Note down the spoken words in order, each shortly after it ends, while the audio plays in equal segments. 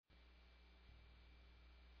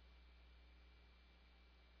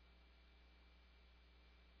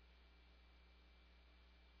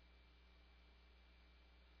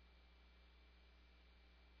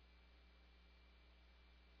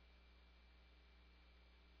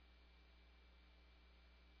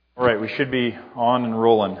All right, we should be on and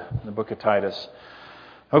rolling in the book of Titus.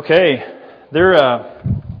 Okay, we'll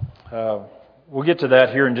get to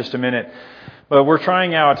that here in just a minute. But we're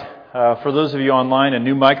trying out, for those of you online, a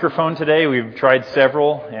new microphone today. We've tried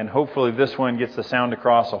several, and hopefully this one gets the sound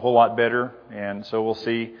across a whole lot better. And so we'll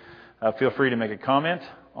see. Feel free to make a comment.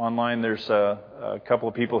 Online, there's a couple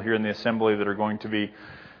of people here in the assembly that are going to be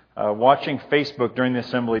watching Facebook during the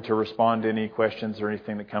assembly to respond to any questions or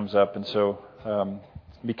anything that comes up. And so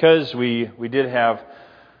because we did have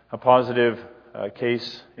a positive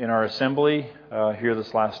case in our assembly here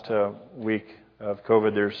this last week of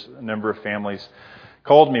COVID, there's a number of families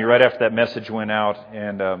called me right after that message went out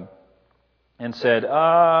and said,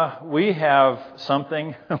 we have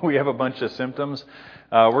something, we have a bunch of symptoms,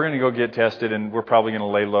 we're going to go get tested, and we're probably going to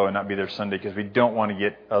lay low and not be there Sunday because we don't want to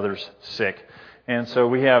get others sick. And so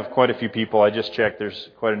we have quite a few people. I just checked. There's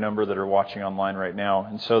quite a number that are watching online right now.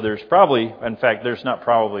 And so there's definitely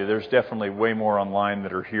way more online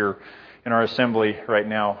that are here in our assembly right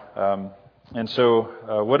now. And so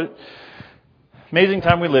amazing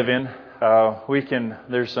time we live in.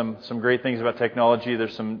 There's some great things about technology.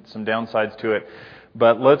 There's some downsides to it.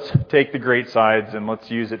 But let's take the great sides and let's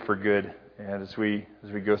use it for good as we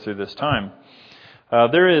go through this time.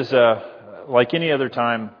 There is, like any other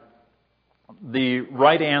time, the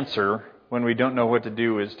right answer when we don't know what to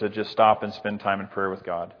do is to just stop and spend time in prayer with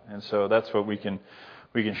God. And so that's what we can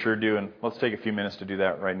sure do. And let's take a few minutes to do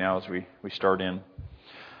that right now as we start in.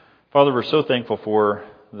 Father, we're so thankful for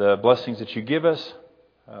the blessings that you give us.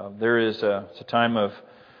 There is it's a time of,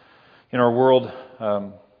 in our world,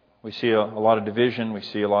 we see a lot of division. We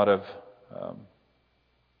see a lot of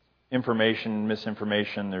information,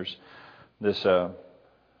 misinformation. There's this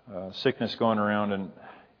sickness going around, and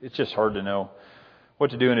it's just hard to know what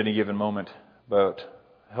to do in any given moment. But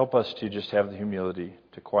help us to just have the humility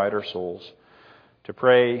to quiet our souls, to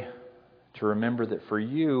pray, to remember that for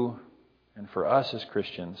you and for us as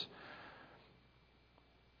Christians,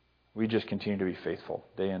 we just continue to be faithful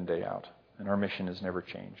day in, day out. And our mission has never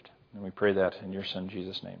changed. And we pray that in your Son,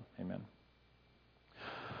 Jesus' name. Amen.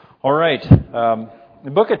 All right.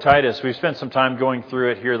 The book of Titus, we've spent some time going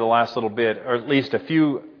through it here the last little bit, or at least a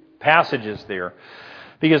few passages there.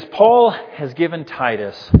 Because Paul has given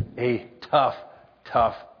Titus a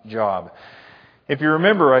tough job. If you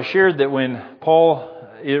remember, I shared that when Paul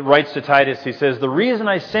writes to Titus, he says, the reason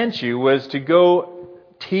I sent you was to go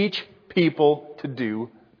teach people to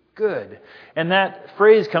do good. And that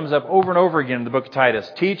phrase comes up over and over again in the book of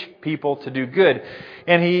Titus, teach people to do good.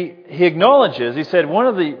 And he acknowledges, he said, one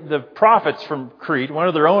of the prophets from Crete, one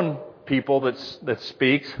of their own people that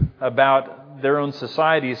speaks about their own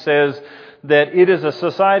society, says that it is a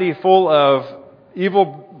society full of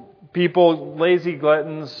evil people, lazy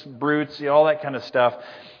gluttons, brutes, all that kind of stuff.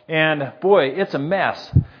 And boy, it's a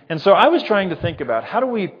mess. And so I was trying to think about how do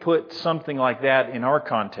we put something like that in our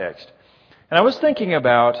context. And I was thinking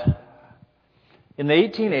about in the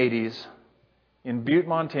 1880s in Butte,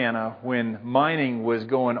 Montana, when mining was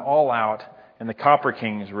going all out and the Copper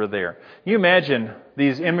Kings were there. You imagine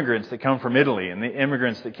these immigrants that come from Italy and the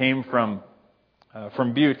immigrants that came from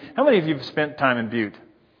Butte. How many of you have spent time in Butte?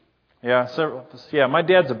 Yeah, my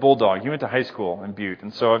dad's a Bulldog. He went to high school in Butte,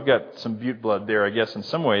 and so I've got some Butte blood there, I guess, in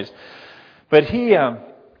some ways. But he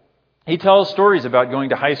tells stories about going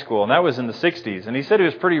to high school, and that was in the 60s, and he said it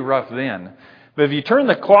was pretty rough then. But if you turn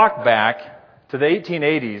the clock back to the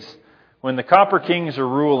 1880s, when the Copper Kings are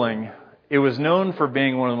ruling, it was known for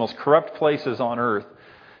being one of the most corrupt places on earth.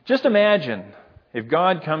 Just imagine if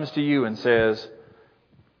God comes to you and says,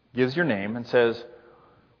 gives your name and says,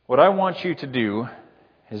 what I want you to do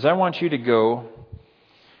is I want you to go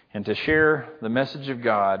and to share the message of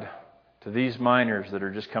God to these miners that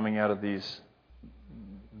are just coming out of these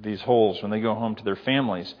holes when they go home to their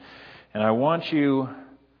families. And I want you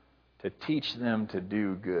to teach them to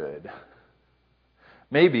do good.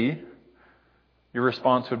 Maybe your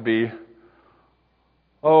response would be,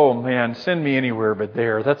 oh man, send me anywhere but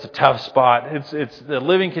there. That's a tough spot. It's the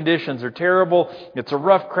living conditions are terrible. It's a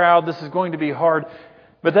rough crowd. This is going to be hard.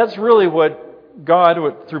 But that's really what God,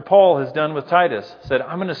 through Paul, has done with Titus. Said,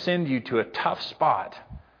 I'm going to send you to a tough spot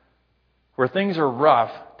where things are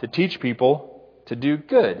rough to teach people to do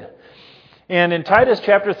good. And in Titus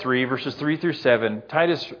chapter 3, verses 3 through 7,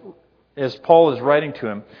 Titus, as Paul is writing to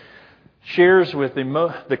him, shares with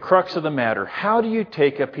the crux of the matter. How do you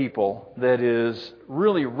take a people that is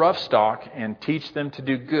really rough stock and teach them to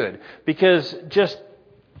do good? Because just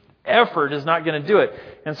effort is not going to do it.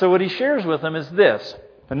 And so what he shares with them is this.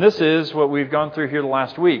 And this is what we've gone through here the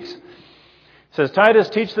last weeks. It says, Titus,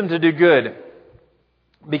 teach them to do good.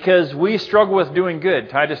 because we struggle with doing good.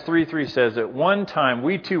 Titus 3:3 says, "At one time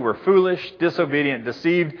we too were foolish, disobedient,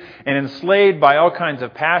 deceived, and enslaved by all kinds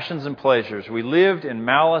of passions and pleasures. We lived in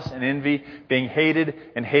malice and envy, being hated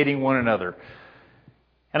and hating one another."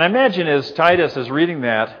 And I imagine as Titus is reading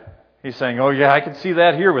that, he's saying, "Oh yeah, I can see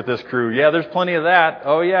that here with this crew. Yeah, there's plenty of that.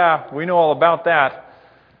 Oh yeah, we know all about that."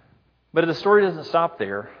 But the story doesn't stop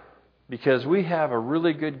there, because we have a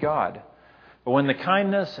really good God. But when the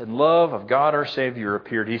kindness and love of God our Savior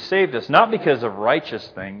appeared, He saved us not because of righteous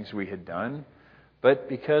things we had done, but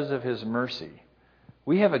because of His mercy.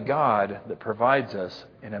 We have a God that provides us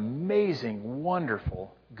an amazing,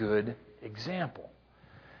 wonderful, good example.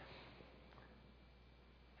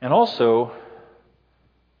 And also,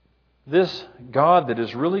 this God that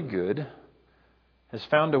is really good has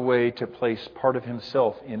found a way to place part of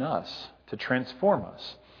Himself in us, to transform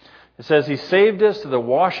us. It says, He saved us to the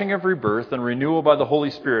washing of rebirth and renewal by the Holy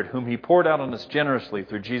Spirit, whom He poured out on us generously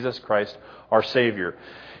through Jesus Christ our Savior.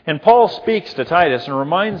 And Paul speaks to Titus and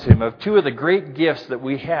reminds him of two of the great gifts that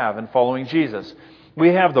we have in following Jesus.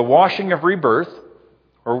 We have the washing of rebirth,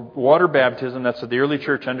 or water baptism. That's what the early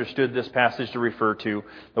church understood this passage to refer to.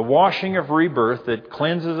 The washing of rebirth that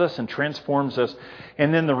cleanses us and transforms us.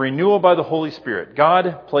 And then the renewal by the Holy Spirit.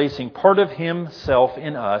 God placing part of Himself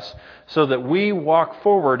in us so that we walk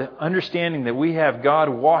forward understanding that we have God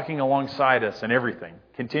walking alongside us in everything,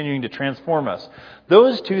 continuing to transform us.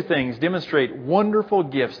 Those two things demonstrate wonderful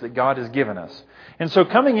gifts that God has given us. And so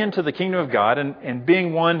coming into the kingdom of God and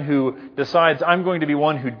being one who decides, I'm going to be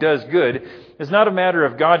one who does good, is not a matter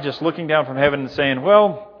of God just looking down from heaven and saying,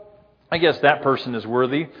 well, I guess that person is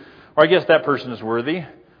worthy, or I guess that person is worthy,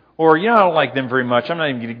 or, I don't like them very much, I'm not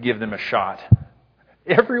even going to give them a shot.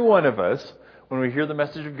 Every one of us, when we hear the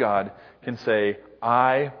message of God, can say,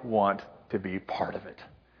 I want to be part of it.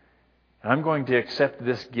 And I'm going to accept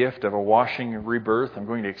this gift of a washing and rebirth. I'm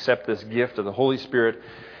going to accept this gift of the Holy Spirit.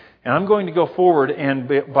 And I'm going to go forward, and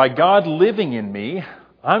by God living in me,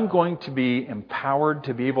 I'm going to be empowered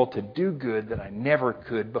to be able to do good that I never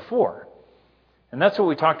could before. And that's what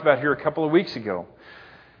we talked about here a couple of weeks ago.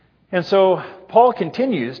 And so Paul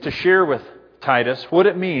continues to share with Titus what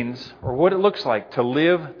it means, or what it looks like to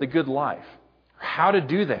live the good life. How to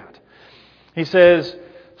do that. He says,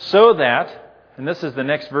 so that, and this is the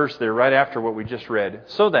next verse there right after what we just read,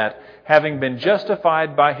 so that, having been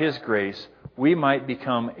justified by His grace, we might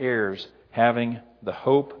become heirs, having the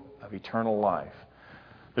hope of eternal life.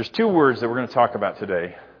 There's two words that we're going to talk about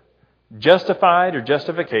today. Justified, or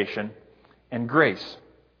justification, and grace.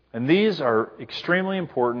 And these are extremely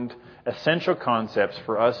important, essential concepts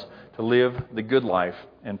for us to live the good life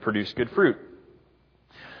and produce good fruit.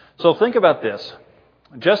 So think about this.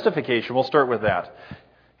 Justification, we'll start with that.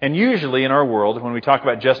 And usually in our world, when we talk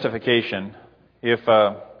about justification, if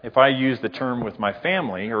I use the term with my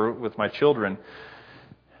family or with my children,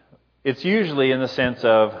 it's usually in the sense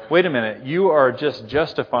of, wait a minute, you are just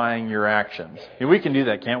justifying your actions. We can do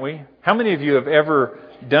that, can't we? How many of you have ever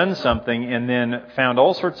done something and then found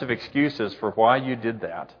all sorts of excuses for why you did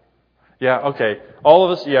that? Yeah, okay. All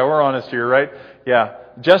of us, yeah, we're honest here, right? Yeah.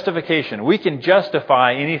 Justification. We can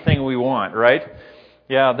justify anything we want, right?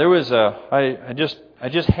 Yeah, there was I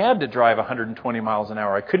just had to drive 120 miles an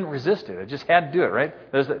hour. I couldn't resist it. I just had to do it, right?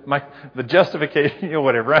 There's the justification,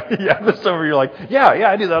 whatever, right? Yeah, some of you are like, yeah,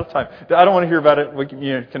 I do that all the time. I don't want to hear about it. We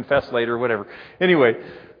can confess later, whatever. Anyway,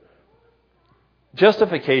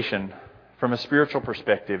 justification from a spiritual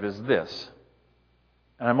perspective is this.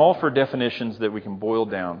 And I'm all for definitions that we can boil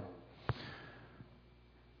down.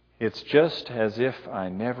 It's just as if I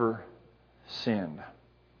never sinned.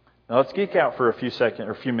 Now let's geek out for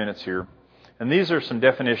a few minutes here. And these are some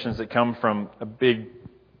definitions that come from a big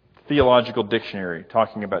theological dictionary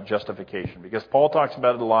talking about justification. Because Paul talks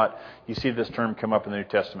about it a lot. You see this term come up in the New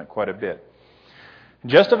Testament quite a bit.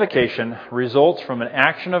 Justification results from an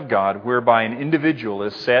action of God whereby an individual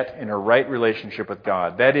is set in a right relationship with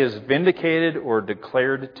God. That is, vindicated or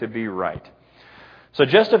declared to be right. So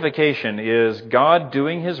justification is God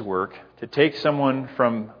doing His work to take someone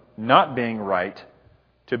from not being right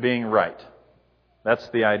to being right. That's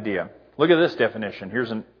the idea. Look at this definition.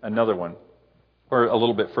 Here's another one, or a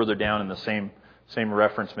little bit further down in the same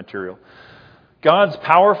reference material. God's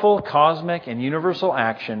powerful, cosmic, and universal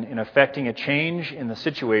action in effecting a change in the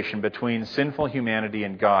situation between sinful humanity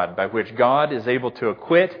and God, by which God is able to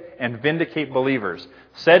acquit and vindicate believers,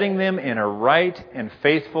 setting them in a right and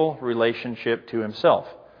faithful relationship to Himself.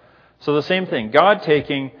 So the same thing, God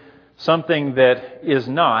taking something that is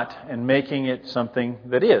not and making it something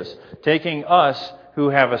that is. Taking us who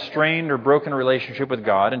have a strained or broken relationship with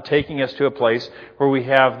God and taking us to a place where we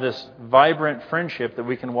have this vibrant friendship that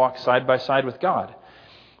we can walk side by side with God.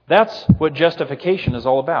 That's what justification is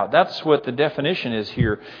all about. That's what the definition is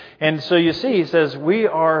here. And so you see, he says, we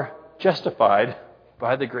are justified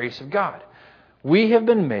by the grace of God. We have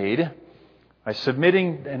been made, by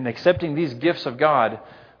submitting and accepting these gifts of God,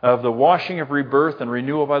 of the washing of rebirth and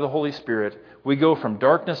renewal by the Holy Spirit, we go from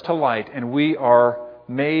darkness to light, and we are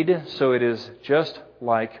made so it is just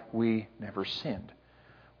like we never sinned.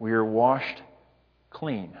 We are washed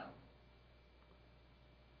clean.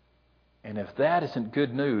 And if that isn't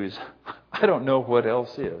good news, I don't know what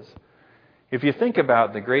else is. If you think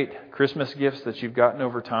about the great Christmas gifts that you've gotten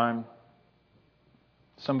over time,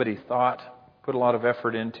 somebody thought, put a lot of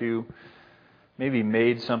effort into, maybe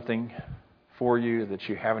made something for you that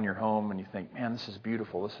you have in your home, and you think, man, this is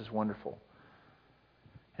beautiful, this is wonderful.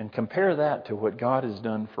 And compare that to what God has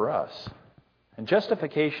done for us. And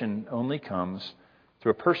justification only comes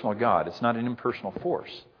through a personal God. It's not an impersonal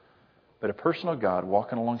force, but a personal God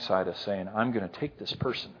walking alongside us saying, I'm going to take this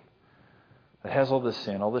person that has all this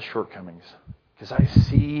sin, all this shortcomings, because I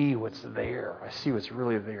see what's there. I see what's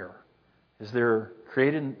really there. Is they're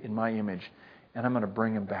created in my image, and I'm going to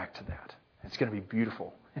bring them back to that. It's going to be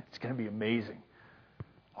beautiful. It's going to be amazing.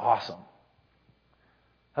 Awesome.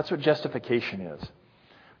 That's what justification is.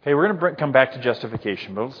 Okay, we're going to come back to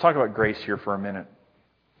justification, but let's talk about grace here for a minute.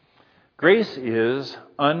 Grace is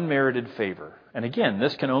unmerited favor. And again,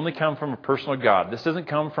 this can only come from a personal God. This doesn't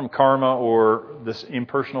come from karma or this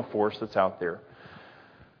impersonal force that's out there.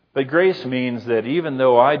 But grace means that even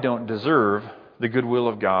though I don't deserve the goodwill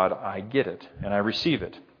of God, I get it and I receive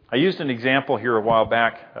it. I used an example here a while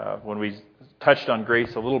back when we touched on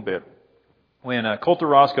grace a little bit. When Coulter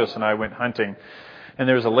Roscos and I went hunting, and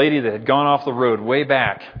there was a lady that had gone off the road way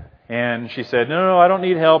back. And she said, no, I don't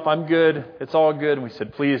need help. I'm good. It's all good. And we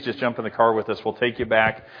said, please just jump in the car with us. We'll take you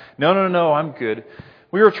back. No, I'm good.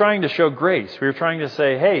 We were trying to show grace. We were trying to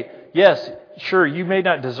say, hey, yes, sure, you may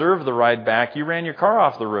not deserve the ride back. You ran your car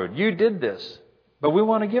off the road. You did this. But we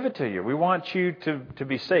want to give it to you. We want you to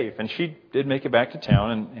be safe. And she did make it back to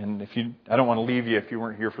town. And I don't want to leave you if you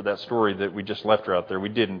weren't here for that story that we just left her out there. We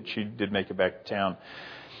didn't. She did make it back to town.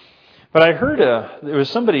 But I heard there was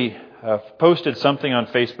somebody posted something on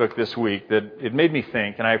Facebook this week that it made me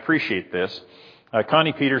think, and I appreciate this.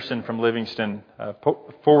 Connie Peterson from Livingston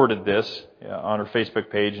forwarded this on her Facebook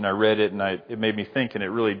page, and I read it, and it made me think, and it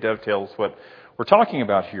really dovetails what we're talking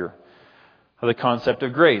about here, the concept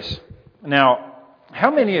of grace. Now,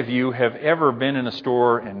 how many of you have ever been in a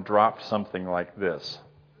store and dropped something like this?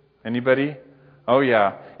 Anybody? Oh,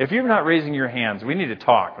 yeah. If you're not raising your hands, we need to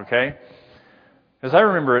talk, okay? Because I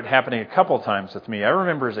remember it happening a couple times with me. I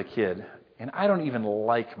remember as a kid, and I don't even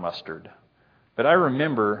like mustard, but I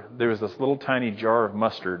remember there was this little tiny jar of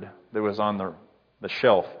mustard that was on the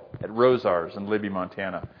shelf at Rosars in Libby,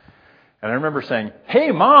 Montana. And I remember saying,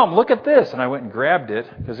 hey, Mom, look at this. And I went and grabbed it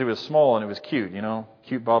because it was small and it was cute,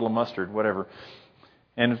 cute bottle of mustard, whatever.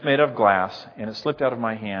 And it's made of glass, and it slipped out of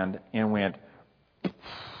my hand and went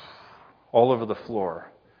all over the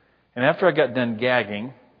floor. And after I got done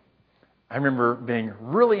gagging, I remember being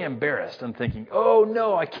really embarrassed and thinking, oh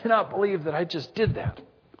no, I cannot believe that I just did that.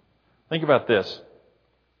 Think about this.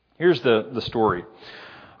 Here's the story.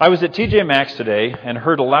 I was at TJ Maxx today and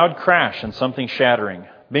heard a loud crash and something shattering.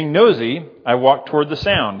 Being nosy, I walked toward the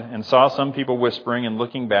sound and saw some people whispering and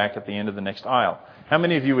looking back at the end of the next aisle. How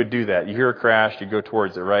many of you would do that? You hear a crash, you go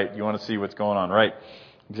towards it, right? You want to see what's going on, right?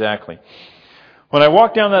 Exactly. When I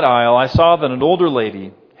walked down that aisle, I saw that an older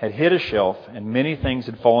lady had hit a shelf and many things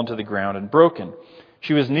had fallen to the ground and broken.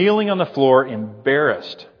 She was kneeling on the floor,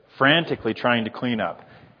 embarrassed, frantically trying to clean up.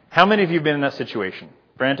 How many of you have been in that situation?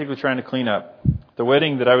 Frantically trying to clean up. The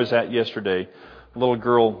wedding that I was at yesterday, a little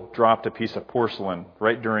girl dropped a piece of porcelain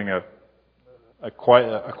right during a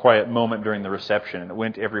quiet moment during the reception, and it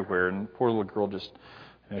went everywhere. And poor little girl just,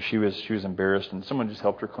 she was embarrassed, and someone just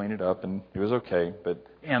helped her clean it up, and it was okay. But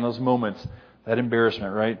man, those moments, that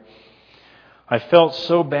embarrassment, right? I felt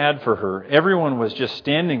so bad for her. Everyone was just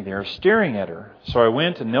standing there staring at her. So I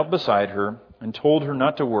went and knelt beside her and told her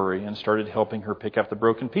not to worry and started helping her pick up the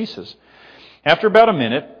broken pieces. After about a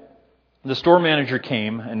minute, the store manager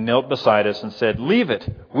came and knelt beside us and said, leave it.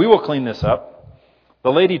 We will clean this up.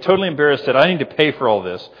 The lady, totally embarrassed, said, I need to pay for all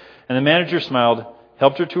this. And the manager smiled,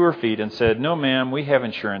 helped her to her feet and said, no, ma'am, we have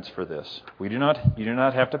insurance for this. You do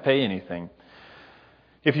not have to pay anything.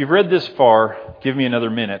 If you've read this far, give me another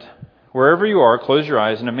minute. Wherever you are, close your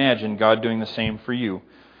eyes and imagine God doing the same for you.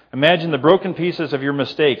 Imagine the broken pieces of your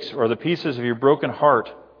mistakes or the pieces of your broken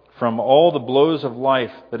heart from all the blows of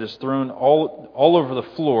life that is thrown all over the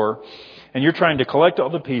floor, and you're trying to collect all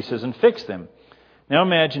the pieces and fix them. Now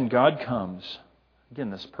imagine God comes,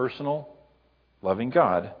 again, this personal, loving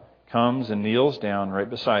God comes and kneels down right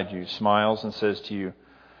beside you, smiles and says to you,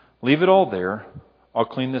 "Leave it all there. I'll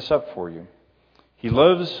clean this up for you." He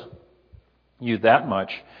loves you that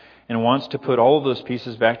much and wants to put all of those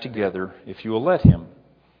pieces back together if you will let Him.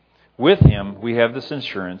 With Him, we have this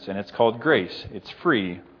insurance, and it's called grace. It's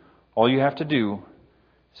free. All you have to do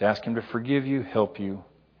is ask Him to forgive you, help you,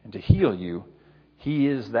 and to heal you. He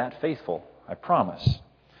is that faithful, I promise.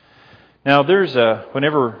 Now,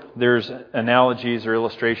 whenever there's analogies or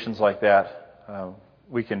illustrations like that,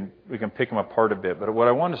 we can pick them apart a bit. But what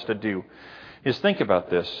I want us to do is think about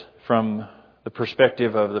this from the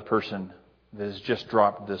perspective of the person that has just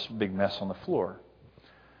dropped this big mess on the floor.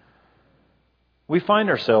 We find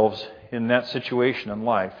ourselves in that situation in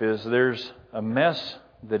life. There's a mess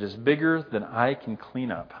that is bigger than I can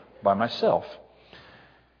clean up by myself.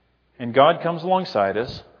 And God comes alongside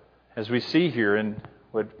us, as we see here in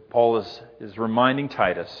what Paul is reminding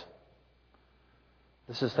Titus.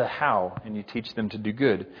 This is the how, and you teach them to do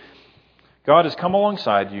good. God has come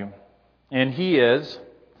alongside you, and He has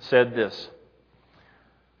said this,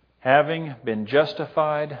 having been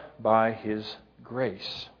justified by His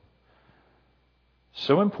grace.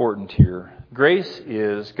 So important here. Grace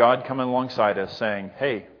is God coming alongside us saying,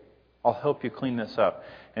 "Hey, I'll help you clean this up."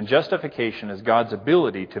 And justification is God's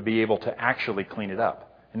ability to be able to actually clean it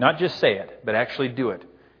up. And not just say it, but actually do it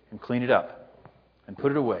and clean it up and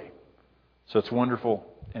put it away. So it's wonderful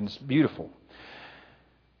and it's beautiful.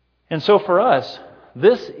 And so for us,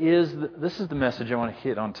 this is the message I want to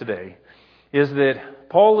hit on today, is that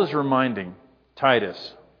Paul is reminding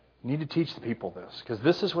Titus, you need to teach the people this, because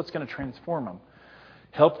this is what's going to transform them.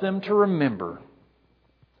 Help them to remember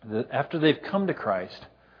that after they've come to Christ,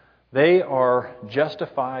 they are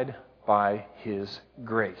justified by His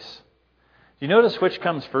grace. Do you notice which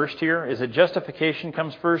comes first here? Is it justification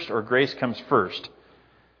comes first or grace comes first?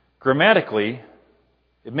 Grammatically,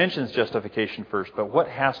 it mentions justification first, but what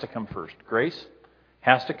has to come first? Grace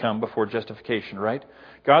has to come before justification, right?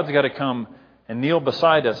 God's got to come and kneel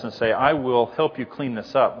beside us and say, "I will help you clean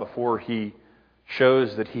this up," before He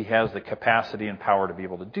shows that He has the capacity and power to be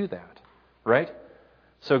able to do that, right?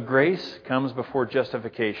 So grace comes before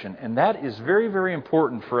justification, and that is very, very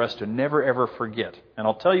important for us to never, ever forget. And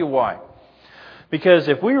I'll tell you why. Because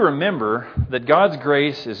if we remember that God's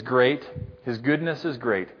grace is great, His goodness is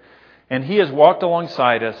great, and He has walked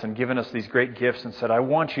alongside us and given us these great gifts and said, "I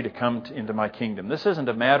want you to come into my kingdom." This isn't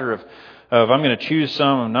a matter of I'm going to choose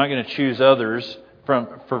some, I'm not going to choose others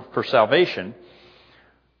for salvation.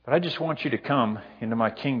 But I just want you to come into my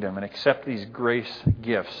kingdom and accept these grace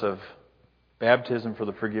gifts of baptism for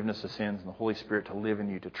the forgiveness of sins and the Holy Spirit to live in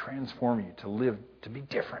you, to transform you, to live, to be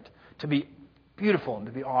different, to be beautiful and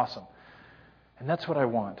to be awesome. And that's what I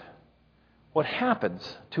want. What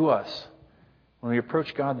happens to us when we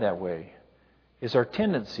approach God that way is our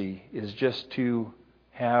tendency is just to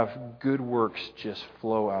have good works just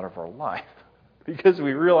flow out of our life. Because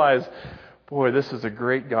we realize, boy, this is a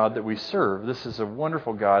great God that we serve. This is a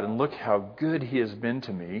wonderful God, and look how good He has been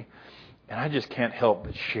to me. And I just can't help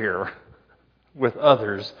but share with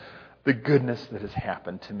others the goodness that has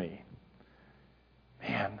happened to me.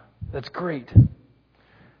 Man, that's great.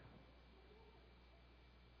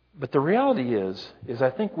 But the reality is I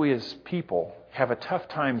think we as people have a tough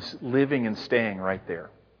time living and staying right there.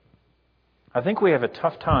 I think we have a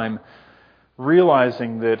tough time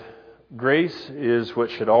realizing that grace is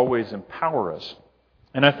what should always empower us.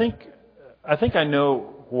 And I think I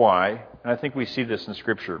know why, and I think we see this in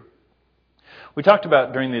Scripture. We talked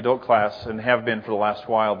about during the adult class, and have been for the last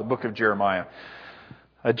while, the book of Jeremiah.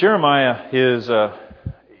 Jeremiah is a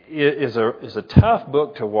tough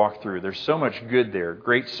book to walk through. There's so much good there,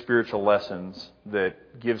 great spiritual lessons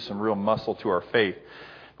that give some real muscle to our faith.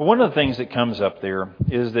 But one of the things that comes up there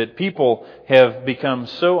is that people have become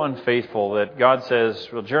so unfaithful that God says,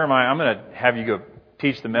 "Well, Jeremiah, I'm going to have you go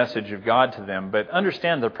teach the message of God to them, but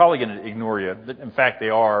understand they're probably going to ignore you." In fact, they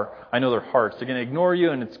are. I know their hearts. They're going to ignore you,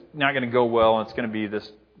 and it's not going to go well, and it's going to be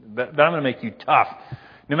this. But I'm going to make you tough.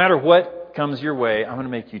 No matter what comes your way, I'm going to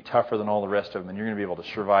make you tougher than all the rest of them, and you're going to be able to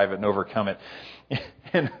survive it and overcome it.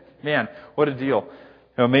 And man, what a deal.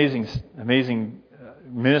 Amazing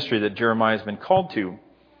ministry that Jeremiah has been called to.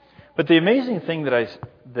 But the amazing thing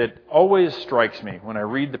that always strikes me when I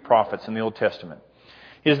read the prophets in the Old Testament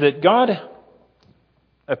is that God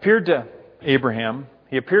appeared to Abraham,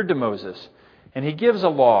 He appeared to Moses, and He gives a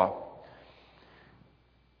law.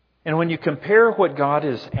 And when you compare what God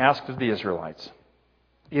has asked of the Israelites,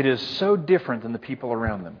 it is so different than the people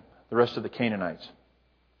around them, the rest of the Canaanites.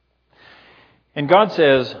 And God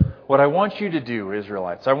says, "What I want you to do,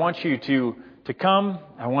 Israelites, I want you to to come.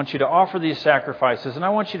 I want you to offer these sacrifices, and I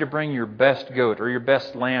want you to bring your best goat or your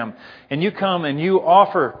best lamb. And you come and you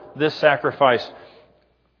offer this sacrifice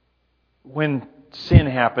when sin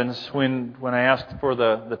happens. When I ask for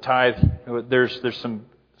the tithe, there's some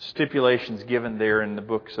stipulations given there in the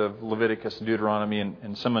books of Leviticus and Deuteronomy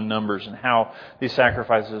and some of Numbers and how these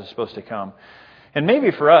sacrifices are supposed to come. And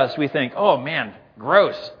maybe for us, we think, oh man,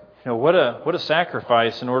 gross. What a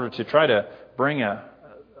sacrifice in order to try to bring a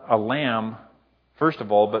lamb, first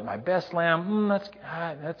of all, but my best lamb,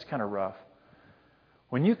 that's kind of rough.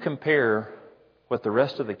 When you compare what the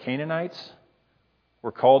rest of the Canaanites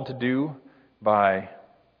were called to do by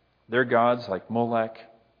their gods like Molech,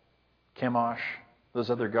 Chemosh, those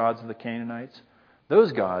other gods of the Canaanites,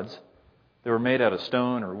 those gods that were made out of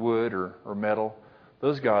stone or wood or metal,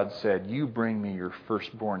 those gods said, you bring me your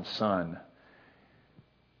firstborn son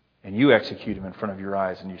and you execute him in front of your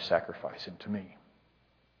eyes and you sacrifice him to me.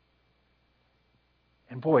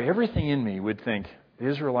 And boy, everything in me would think, the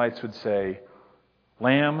Israelites would say,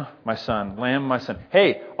 lamb, my son, lamb, my son.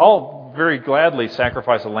 Hey, I'll very gladly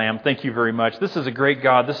sacrifice a lamb. Thank you very much. This is a great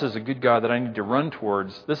God. This is a good God that I need to run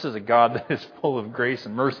towards. This is a God that is full of grace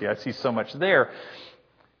and mercy. I see so much there.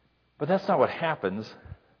 But that's not what happens.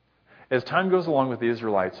 As time goes along with the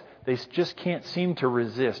Israelites, they just can't seem to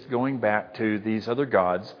resist going back to these other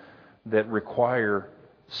gods that require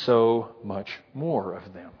so much more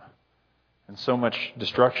of them and so much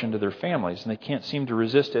destruction to their families. And they can't seem to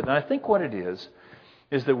resist it. And I think what it is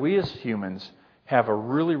that we as humans have a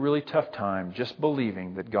really, really tough time just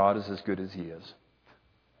believing that God is as good as He is.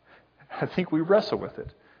 I think we wrestle with it.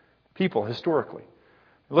 People, historically.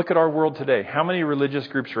 Look at our world today. How many religious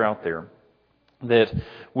groups are out there that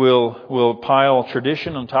will pile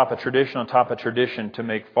tradition on top of tradition on top of tradition to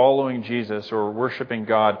make following Jesus or worshiping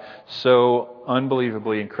God so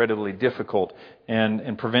unbelievably, incredibly difficult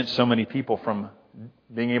and prevent so many people from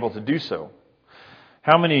being able to do so?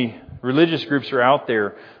 How many religious groups are out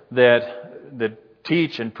there that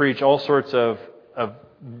teach and preach all sorts of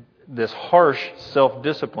this harsh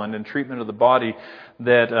self-discipline and treatment of the body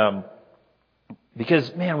that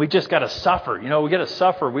because, man, we just got to suffer. We got to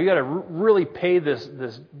suffer. We got to really pay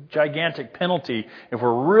this gigantic penalty if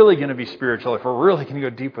we're really going to be spiritual, if we're really going to go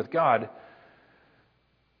deep with God.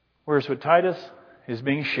 Whereas what Titus is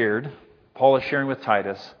being shared, Paul is sharing with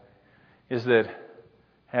Titus, is that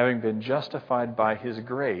having been justified by His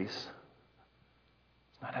grace,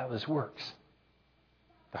 it's not how this works.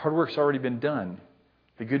 The hard work's already been done.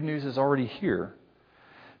 The good news is already here.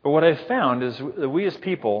 But what I've found is that we as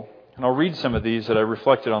people, and I'll read some of these that I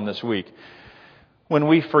reflected on this week, when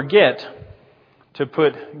we forget to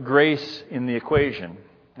put grace in the equation,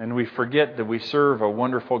 and we forget that we serve a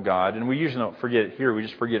wonderful God, and we usually don't forget it here, we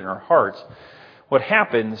just forget it in our hearts, what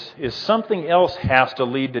happens is something else has to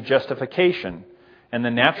lead to justification. And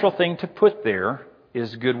the natural thing to put there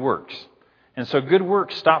is good works. And so good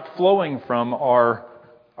works stop flowing from our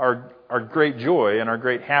great joy and our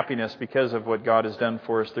great happiness because of what God has done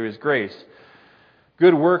for us through His grace.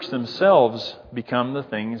 Good works themselves become the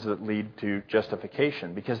things that lead to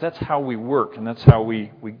justification, because that's how we work and that's how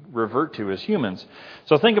we revert to as humans.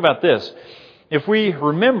 So think about this. If we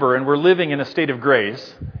remember and we're living in a state of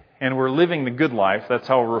grace and we're living the good life, that's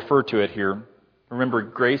how we'll refer to it here. Remember,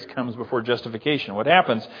 grace comes before justification. What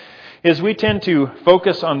happens is we tend to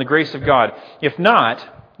focus on the grace of God.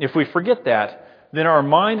 If we forget that, then our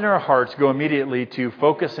mind and our hearts go immediately to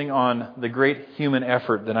focusing on the great human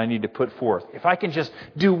effort that I need to put forth. If I can just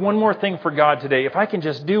do one more thing for God today, if I can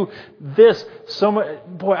just do this so much,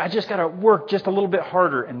 boy, I just got to work just a little bit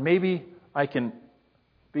harder, and maybe I can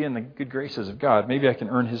be in the good graces of God. Maybe I can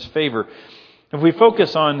earn His favor. If we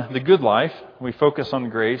focus on the good life, we focus on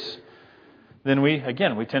grace, then we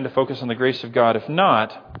tend to focus on the grace of God. If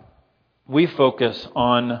not, we focus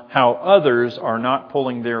on how others are not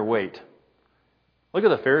pulling their weight. Look at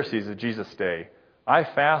the Pharisees of Jesus' day. I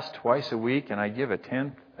fast twice a week and I give a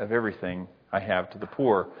tenth of everything I have to the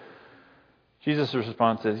poor. Jesus'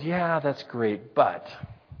 response is, yeah, that's great, but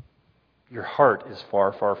your heart is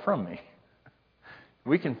far, far from me.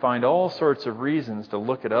 We can find all sorts of reasons to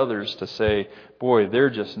look at others to say, boy, they're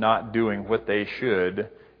just not doing what they should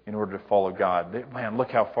in order to follow God. Man,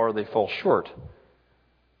 look how far they fall short.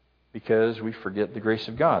 Because we forget the grace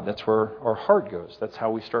of God. That's where our heart goes. That's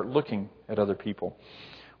how we start looking at other people.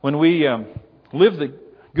 When we live the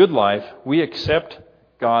good life, we accept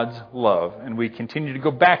God's love. And we continue to go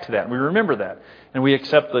back to that. And we remember that. And we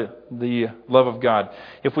accept the love of God.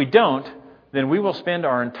 If we don't, then we will spend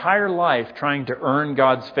our entire life trying to earn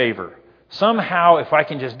God's favor. Somehow, if I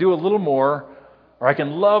can just do a little more, or I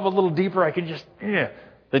can love a little deeper, I can just,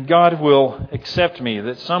 that God will accept me,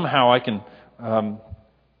 that somehow I can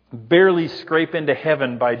barely scrape into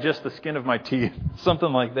heaven by just the skin of my teeth,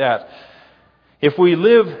 something like that. If we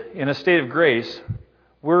live in a state of grace,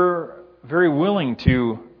 we're very willing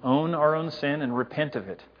to own our own sin and repent of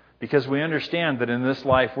it, because we understand that in this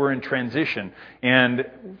life we're in transition, and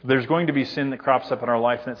there's going to be sin that crops up in our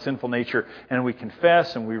life, and that sinful nature, and we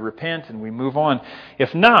confess and we repent and we move on.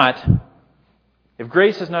 If not, if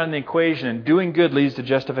grace is not in the equation and doing good leads to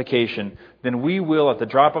justification, then we will, at the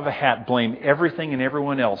drop of a hat, blame everything and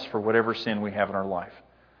everyone else for whatever sin we have in our life.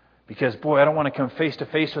 Because, boy, I don't want to come face to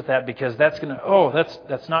face with that, because that's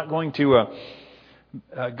not going to,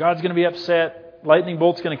 God's going to be upset, lightning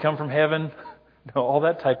bolt's going to come from heaven, all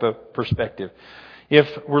that type of perspective. If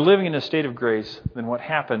we're living in a state of grace, then what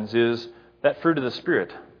happens is that fruit of the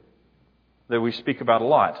Spirit that we speak about a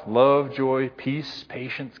lot, love, joy, peace,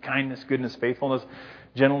 patience, kindness, goodness, faithfulness,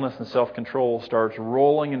 gentleness, and self-control, starts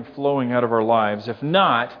rolling and flowing out of our lives. If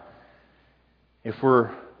not, if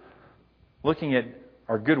we're looking at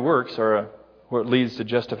our good works are what leads to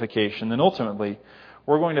justification, then ultimately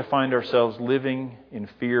we're going to find ourselves living in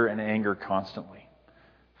fear and anger constantly.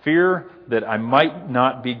 Fear that I might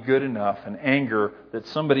not be good enough, and anger that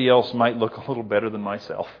somebody else might look a little better than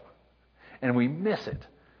myself. And we miss it.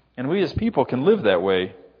 And we as people can live that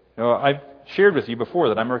way. I've shared with you before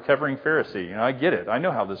that I'm a recovering Pharisee. I get it. I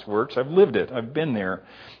know how this works. I've lived it. I've been there.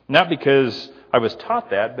 Not because I was taught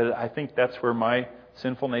that, but I think that's where my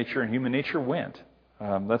sinful nature and human nature went.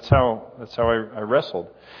 That's how I wrestled.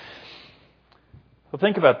 So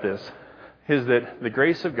think about this, is that the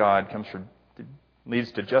grace of God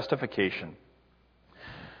leads to justification,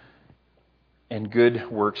 and good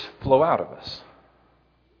works flow out of us.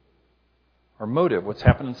 Our motive, what's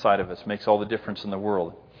happened inside of us, makes all the difference in the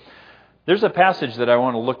world. There's a passage that I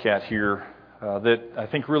want to look at here that I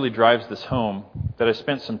think really drives this home, that I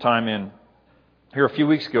spent some time in here a few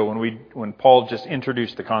weeks ago when Paul just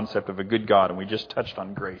introduced the concept of a good God, and we just touched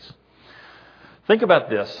on grace. Think about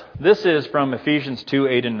this. This is from Ephesians 2,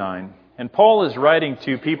 8 and 9. And Paul is writing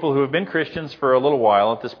to people who have been Christians for a little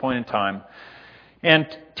while at this point in time, and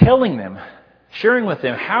telling them, sharing with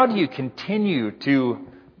them, how do you continue to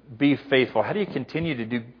be faithful? How do you continue to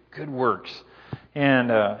do good works?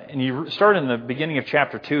 And you start in the beginning of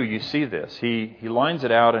chapter 2, you see this. He lines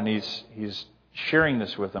it out, and he's sharing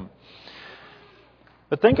this with them.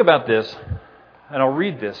 But think about this, and I'll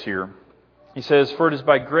read this here. He says, "For it is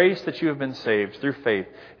by grace that you have been saved through faith,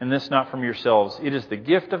 and this not from yourselves. It is the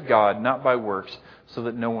gift of God, not by works, so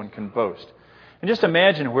that no one can boast." And just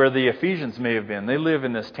imagine where the Ephesians may have been. They live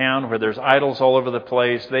in this town where there's idols all over the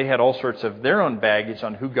place. They had all sorts of their own baggage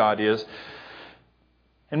on who God is.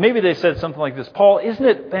 And maybe they said something like this, "Paul,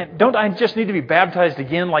 don't I just need to be baptized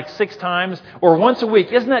again like 6 times? Or once a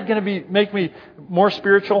week? Isn't that going to make me more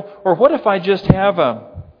spiritual? Or what if I just have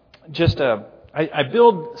I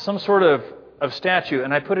build some sort of statue,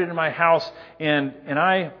 and I put it in my house, and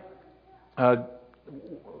I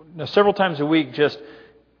several times a week just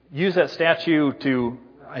use that statue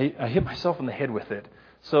I hit myself in the head with it,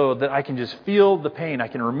 so that I can just feel the pain. I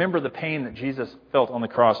can remember the pain that Jesus felt on the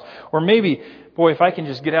cross. Or maybe, boy, if I can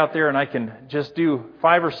just get out there and I can just do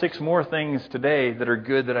 5 or 6 more things today that are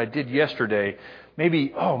good that I did yesterday,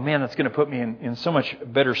 maybe, oh man, that's going to put me in so much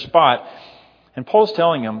better spot." And Paul's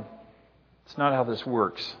telling them, it's not how this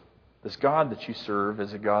works. This God that you serve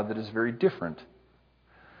is a God that is very different.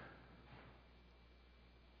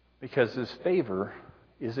 Because His favor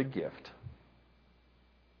is a gift.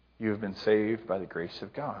 You have been saved by the grace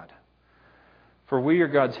of God. For we are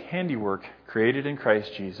God's handiwork, created in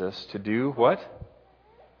Christ Jesus to do what?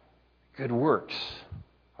 Good works.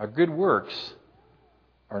 Our good works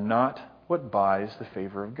are not what buys the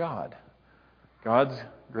favor of God. God's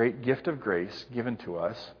great gift of grace given to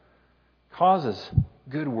us causes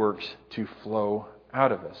good works to flow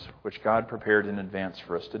out of us, which God prepared in advance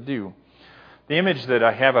for us to do. The image that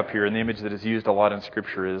I have up here, and the image that is used a lot in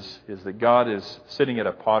Scripture, is that God is sitting at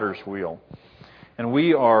a potter's wheel. And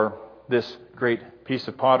we are this great piece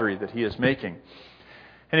of pottery that He is making.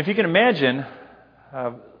 And if you can imagine,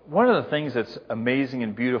 one of the things that's amazing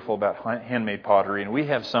and beautiful about handmade pottery, and we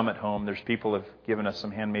have some at home, there's people who have given us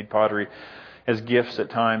some handmade pottery as gifts at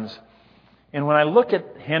times. And when I look at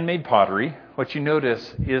handmade pottery, what you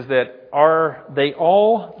notice is that are they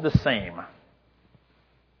all the same?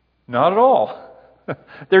 Not at all.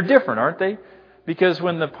 They're different, aren't they? Because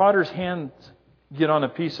when the potter's hands get on a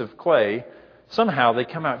piece of clay, somehow they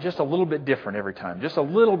come out just a little bit different every time. Just a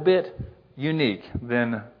little bit unique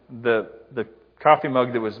than the coffee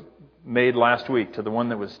mug that was made last week to the one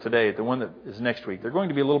that was today, the one that is next week. They're going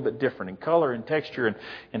to be a little bit different in color and texture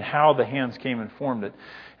and how the hands came and formed it.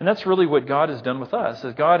 And that's really what God has done with us.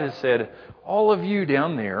 As God has said, all of you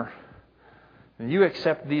down there, you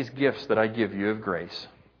accept these gifts that I give you of grace.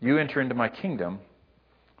 You enter into my kingdom.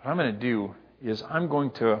 What I'm going to do is I'm going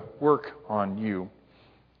to work on you.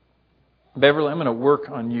 Beverly, I'm going to work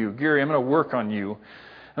on you. Gary, I'm going to work on you.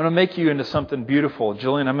 I'm going to make you into something beautiful.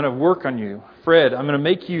 Jillian, I'm going to work on you. Fred, I'm going to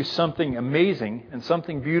make you something amazing and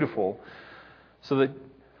something beautiful so that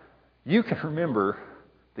you can remember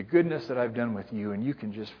the goodness that I've done with you and you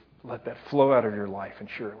can just let that flow out of your life and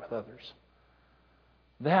share it with others.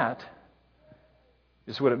 That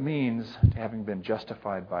is what it means to having been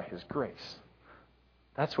justified by His grace.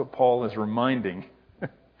 That's what Paul is reminding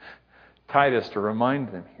Titus to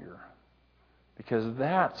remind them here. Because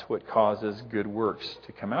that's what causes good works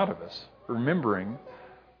to come out of us. Remembering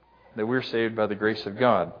that we're saved by the grace of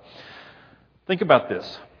God. Think about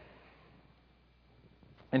this.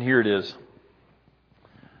 And here it is.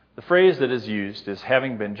 The phrase that is used is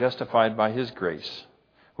having been justified by His grace.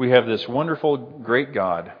 We have this wonderful, great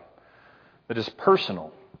God that is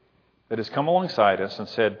personal, that has come alongside us and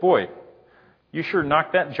said, boy, you sure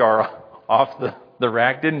knocked that jar off the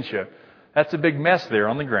rack, didn't you? That's a big mess there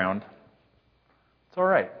on the ground. It's all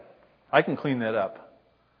right. I can clean that up.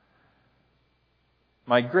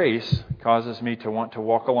 My grace causes me to want to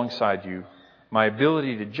walk alongside you. My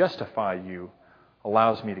ability to justify you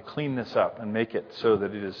allows me to clean this up and make it so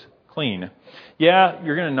that it is clean. Yeah,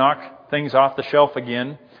 you're going to knock things off the shelf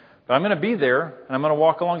again, but I'm going to be there and I'm going to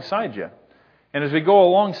walk alongside you. And as we go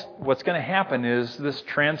along, what's going to happen is this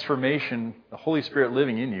transformation, the Holy Spirit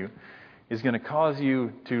living in you, is going to cause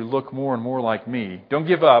you to look more and more like me. Don't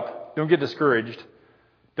give up. Don't get discouraged.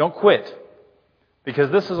 Don't quit, because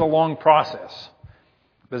this is a long process.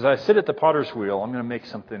 As I sit at the potter's wheel, I'm going to make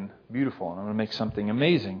something beautiful, and I'm going to make something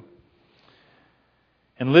amazing.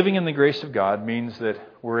 And living in the grace of God means that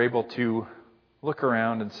we're able to look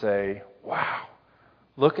around and say, wow,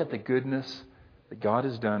 look at the goodness that God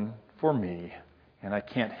has done for me, and I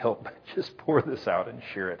can't help but just pour this out and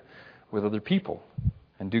share it with other people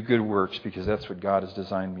and do good works, because that's what God has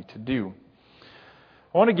designed me to do.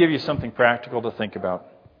 I want to give you something practical to think about.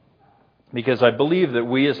 Because I believe that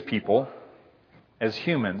we as people, as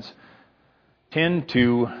humans, tend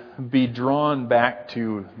to be drawn back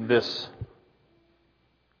to this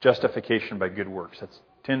justification by good works. That's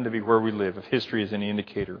tend to be where we live, if history is any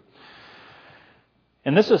indicator.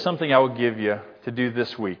 And this is something I will give you to do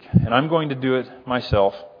this week. And I'm going to do it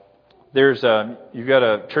myself. You've got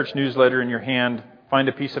a church newsletter in your hand. Find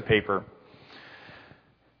a piece of paper.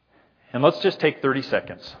 And let's just take 30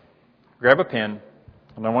 seconds. Grab a pen.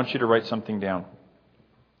 And I want you to write something down.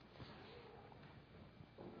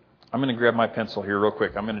 I'm going to grab my pencil here real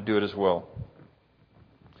quick. I'm going to do it as well.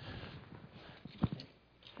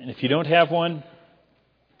 And if you don't have one,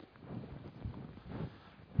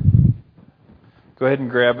 go ahead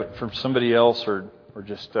and grab it from somebody else, or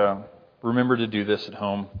just remember to do this at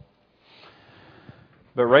home.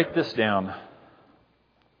 But write this down.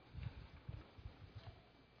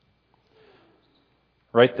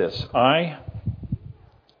 Write this. I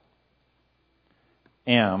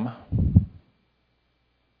am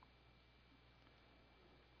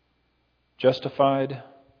justified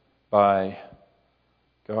by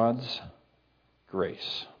God's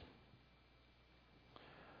grace.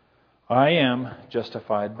 I am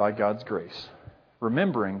justified by God's grace.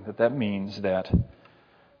 Remembering that means that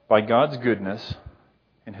by God's goodness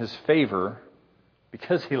and His favor,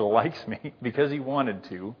 because He likes me, because He wanted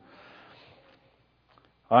to,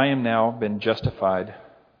 I am now been justified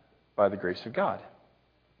by the grace of God.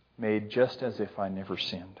 Made just as if I never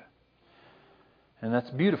sinned. And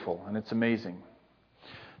that's beautiful and it's amazing.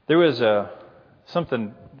 There was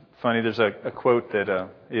something funny. There's a quote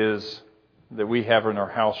that we have in our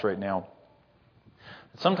house right now.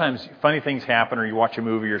 Sometimes funny things happen, or you watch a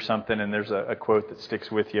movie or something, and there's a quote that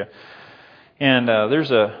sticks with you. And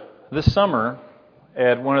this summer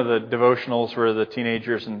at one of the devotionals where the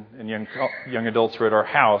teenagers and young adults were at our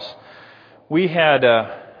house, we had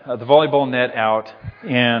the volleyball net out,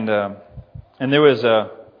 and there was a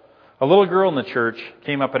little girl in the church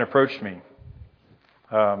came up and approached me.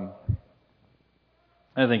 I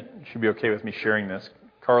think you should be okay with me sharing this.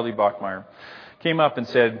 Carly Bachmeyer came up and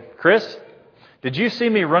said, "Chris, did you see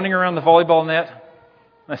me running around the volleyball net?"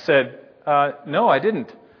 I said, "No, I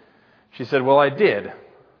didn't." She said, "Well, I did.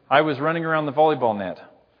 I was running around the volleyball net."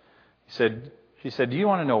 She said, "Do you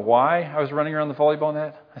want to know why I was running around the volleyball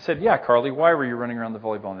net?" I said, "Yeah, Carly, why were you running around the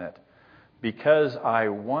volleyball net?" "Because I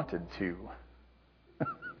wanted to."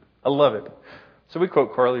 I love it. So we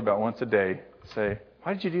quote Carly about once a day. Say,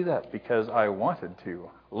 why did you do that? Because I wanted to.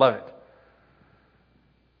 Love it.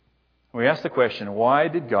 We ask the question, why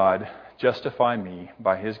did God justify me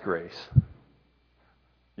by His grace?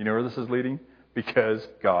 You know where this is leading? Because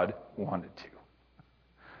God wanted to.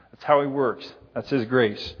 That's how He works. That's His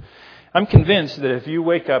grace. I'm convinced that if you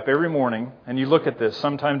wake up every morning and you look at this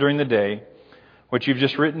sometime during the day, what you've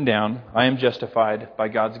just written down, I am justified by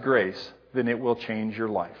God's grace, then it will change your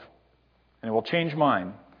life. And it will change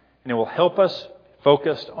mine. And it will help us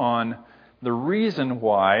focus on the reason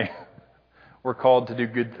why we're called to do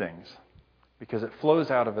good things. Because it flows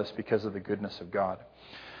out of us because of the goodness of God.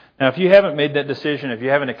 Now, if you haven't made that decision, if you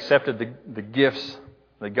haven't accepted the gifts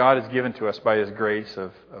that God has given to us by His grace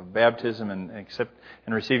of baptism and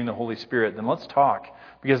receiving the Holy Spirit, then let's talk.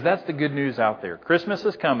 Because that's the good news out there. Christmas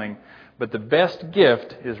is coming, but the best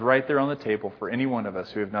gift is right there on the table for any one of us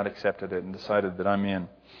who have not accepted it and decided that I'm in.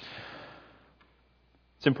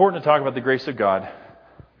 It's important to talk about the grace of God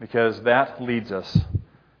because that leads us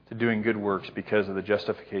to doing good works because of the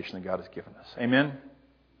justification that God has given us. Amen?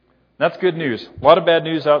 That's good news. A lot of bad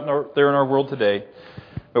news out there in our world today.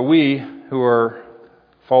 But we, who are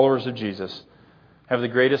followers of Jesus, have the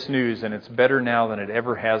greatest news, and it's better now than it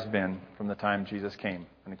ever has been from the time Jesus came.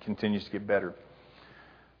 And it continues to get better.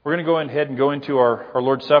 We're going to go ahead and go into our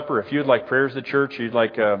Lord's Supper. If you'd like prayers at church, you'd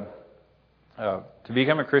like to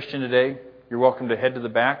become a Christian today, you're welcome to head to the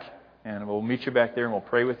back, and we'll meet you back there and we'll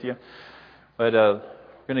pray with you. But we're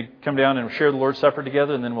going to come down and share the Lord's Supper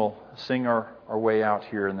together, and then we'll sing our way out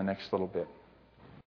here in the next little bit.